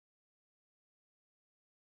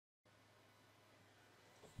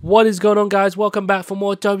What is going on, guys? Welcome back for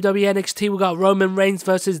more WWE NXT. We got Roman Reigns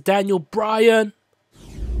versus Daniel Bryan.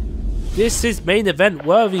 This is main event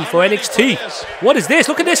worthy for NXT. What is this?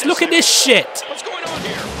 Look at this. Look at this shit. What's going on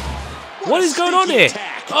here? What is going on here?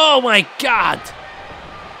 Oh my god.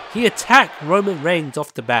 He attacked Roman Reigns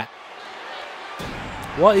off the bat.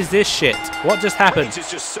 What is this shit? What just happened?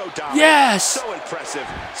 Yes! So impressive.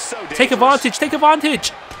 So dangerous. Take advantage. Take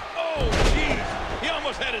advantage. Oh, jeez. He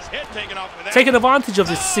almost had his head taken off with that. Taking advantage of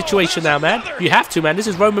this situation now, man. You have to, man. This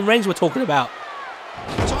is Roman Reigns we're talking about.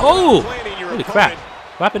 Oh! Holy crap.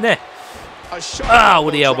 What happened there? Ah,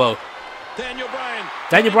 with the elbow. Daniel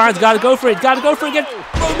Bryan's got to go for it. Got to go for it again.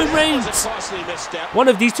 Roman Reigns. One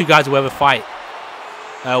of these two guys will ever fight.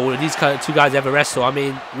 Will these two guys ever wrestle? I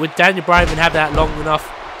mean, would Daniel Bryan even have that long enough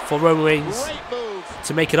for Roman Reigns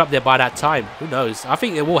to make it up there by that time? Who knows? I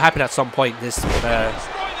think it will happen at some point, this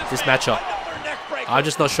matchup. I'm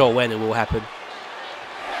just not sure when it will happen.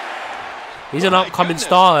 He's an upcoming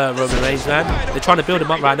star, Roman Reigns, man. They're trying to build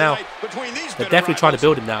him up right now. They're definitely trying to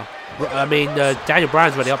build him now. I mean, Daniel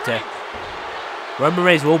Bryan's already up there. Roman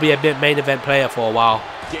Reigns will be a main event player for a while.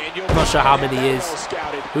 I'm not sure how many years.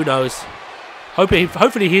 Who knows?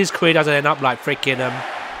 Hopefully his career doesn't end up like freaking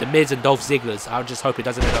the Miz and Dolph Ziggler's. I just hope it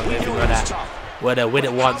doesn't end up anything like that, where they win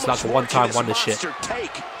it once, like a one-time wonder shit.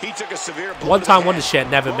 One-time wonder shit,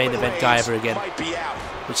 never main event guy ever again,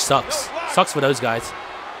 which sucks. Sucks for those guys.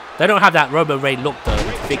 They don't have that Roman Reigns look though. If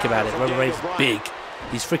you think about it, Roman Reigns is big.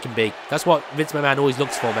 He's freaking big. That's what Vince McMahon always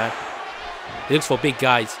looks for, man. He looks for big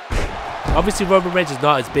guys. Obviously, Roman Reigns is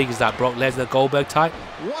not as big as that Brock Lesnar Goldberg type.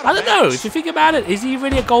 I don't know. If you think about it, is he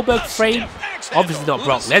really a Goldberg frame? Obviously not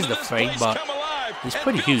Brock Lesnar frame, but he's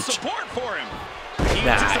pretty huge.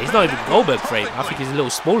 Nah, he's not even Goldberg frame. I think he's a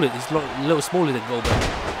little smaller. He's a little smaller than Goldberg,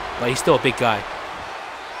 but he's still a big guy.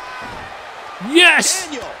 Yes.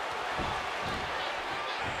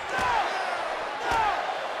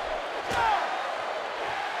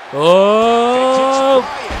 Oh.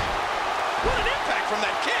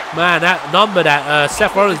 Man, that number that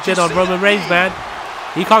Seth Rollins did on Roman Reigns, man.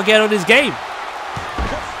 He can't get on his game.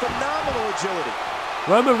 Phenomenal agility.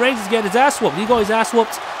 Roman Reigns is getting his ass whooped. He got his ass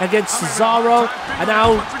whooped against Cesaro, and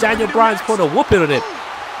now Daniel Bryan's put a whooping on him.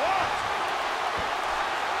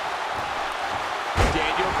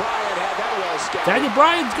 Daniel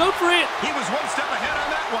Bryan, go for it. He was one step ahead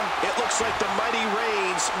on that one. It looks like the mighty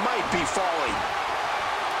Reigns might be falling.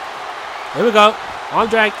 Here we go.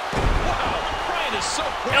 Arm drag. So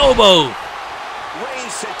elbow.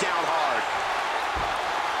 Reigns sit down hard.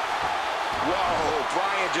 Whoa,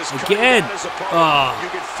 Bryan just again. You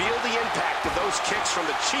can feel the impact of those kicks from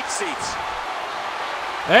the cheap seats.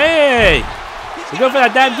 Hey, you go for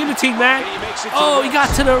that damn guillotine, man. Oh, he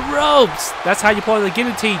got to the ropes. That's how you pull on the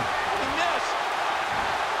guillotine.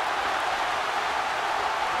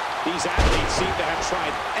 These athletes seem to have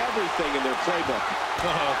tried everything in their playbook.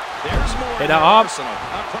 There's more. Hit that arm.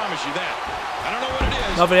 I promise you that. I don't know what it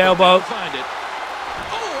is. Another elbow. Find it.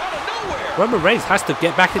 Oh, out of nowhere. Roman Reigns has to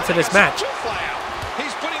get back into this match.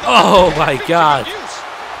 Oh my god.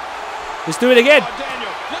 Let's do it again.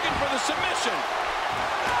 Daniel looking for the submission.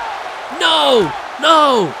 No.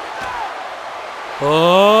 No.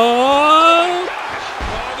 Oh.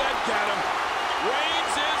 That got him.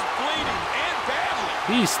 Reigns is bleeding and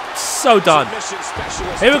badly. He's so done.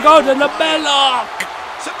 Here we go, the label lock.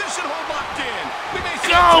 Submission hold locked in.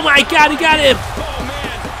 Oh my god, he got him! Oh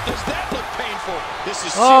man, does that look painful? This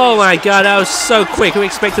is oh my god, that was so quick. We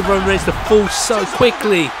expected Roman Reigns to fall so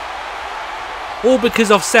quickly. All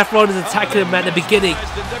because of Seth Rollins attacking him at the beginning.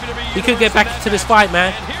 He couldn't get back into this fight,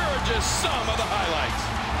 man. And here are just some of the highlights.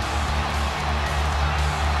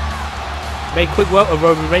 Made quick work of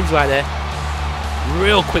Roman Reigns right there.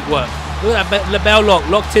 Real quick work. Look at that label lock.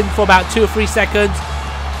 Locked in for about 2 or 3 seconds.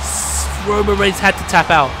 Roman Reigns had to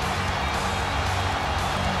tap out.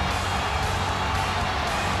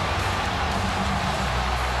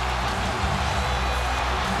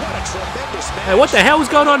 Hey, what the hell is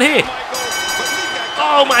going on here?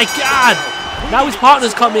 Oh my god! Now his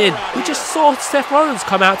partners come in. We just saw Seth Rollins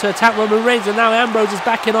come out to attack Roman Reigns, and now Ambrose is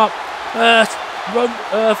backing up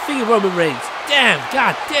Roman Reigns. Damn,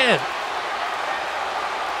 god damn.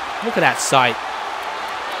 Look at that sight.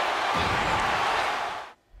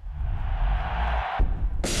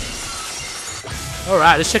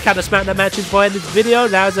 Alright, let's check out the SmackDown matches for this video.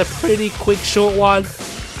 That was a pretty quick, short one.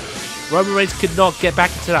 Roman Reigns could not get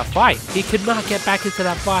back into that fight. He could not get back into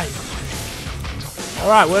that fight.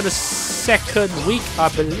 Alright, we're in the second week, I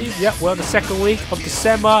believe. Yep, we're on the second week of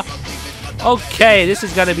December. Okay, this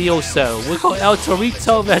is going to be awesome. We've got El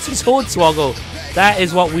Torito versus Hornswoggle. That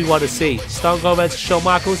is what we want to see. Stone Cold versus Shawn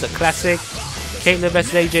Michaels, a classic. Caitlyn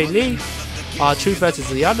versus AJ Lee. R-Truth versus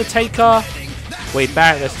The Undertaker. Wade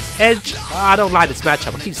Barrett versus Edge. I don't like this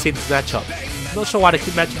matchup. I keep seeing this matchup. I'm not sure why they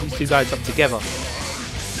keep matching these two guys up together.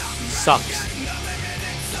 Sucks.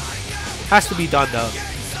 Has to be done though.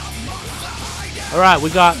 Alright, we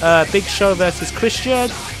got Big Show versus Christian.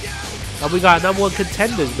 And we got a #1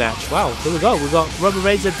 contenders match. Wow, here we go. We got Roman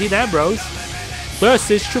Reigns and Dean Ambrose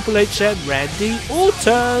versus Triple H and Randy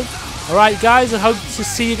Orton. Alright guys, I hope to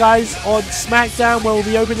see you guys on SmackDown where we'll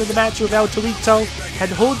be opening the match with El Torito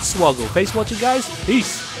and Hornswoggle. Thanks for watching guys.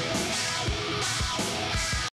 Peace.